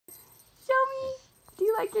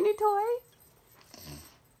like your new toy?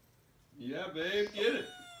 Yeah, babe, get it.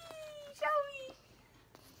 Show me.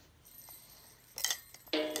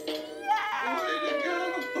 Way to go.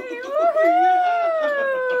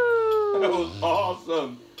 Woohoo! That was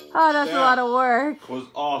awesome. Oh, that's a lot of work. Was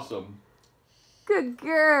awesome. Good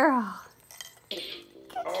girl.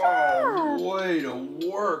 Oh, way to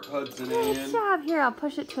work, Hudson Good Ann. job. Here, I'll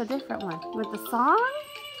push it to a different one. With the song?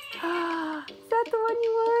 Is that the one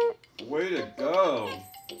you want? Way to go.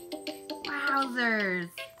 Wowzers.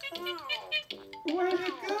 Way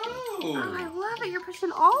to go. Oh, I love it. You're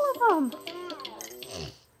pushing all of them. Good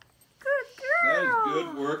girl. That is good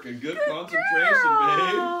work and good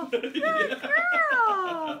concentration, babe. Good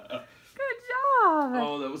girl. Good job.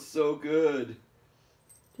 Oh, that was so good.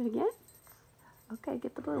 Do it again? Okay,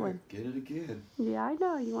 get the blue one. Get it again. Yeah, I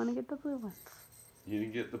know. You want to get the blue one. You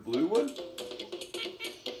didn't get the blue one?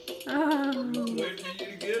 Um, Wait for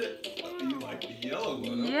you to get it. Oh, you like the yellow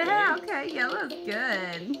one. yeah, okay. Yellow's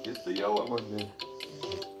good. Get the yellow one then.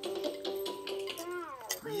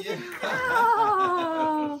 Yeah.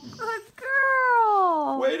 Oh, good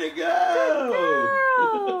girl. Way to go.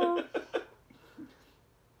 Good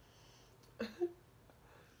girl.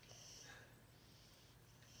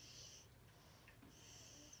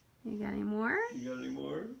 You got any more? You got any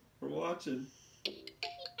more? We're watching.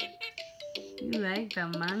 You like the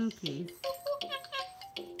monkeys.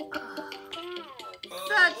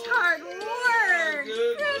 Such hard work.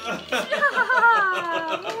 Good job.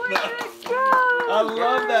 Way to go. I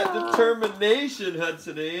love that determination,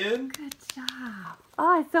 Hudson Ann. Good job.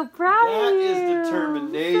 Oh, I'm so proud of That you. is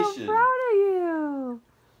determination. I'm so proud of you.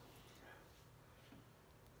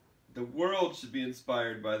 The world should be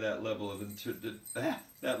inspired by that level of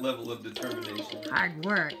determination. Hard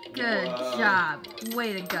work. Good Wow. job.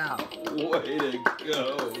 Way to go. Way to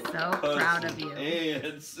go. So proud of you.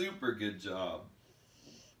 And super good job.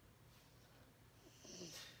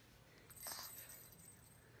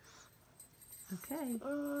 Okay.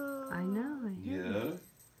 I know. I hear you. Yeah.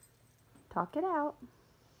 Talk it out.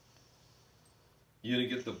 You gonna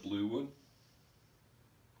get the blue one?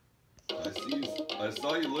 I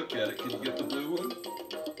saw you look at it. Can you get the blue one?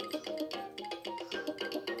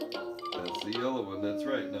 That's the yellow one. That's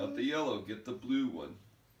right. Not the yellow. Get the blue one.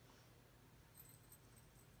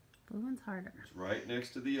 Blue one's harder. It's right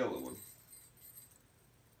next to the yellow one.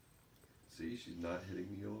 See, she's not hitting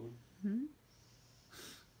the yellow one. Hmm?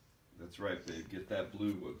 That's right, babe. Get that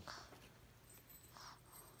blue one.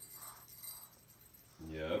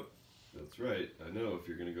 Yep. That's right. I know. If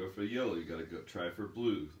you're going to go for yellow, you got to go try for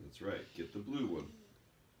blue. That's right. Get the blue one.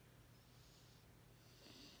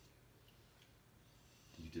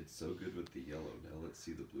 You did so good with the yellow. Now let's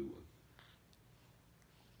see the blue one.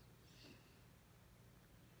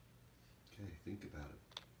 Okay, think about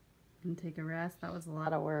it. And take a rest. That was a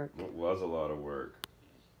lot of work. It was a lot of work.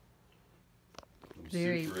 I'm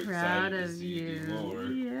Very super proud excited to of see you do you. more.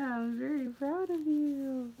 Yeah, I'm very proud of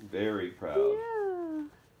you. Very proud.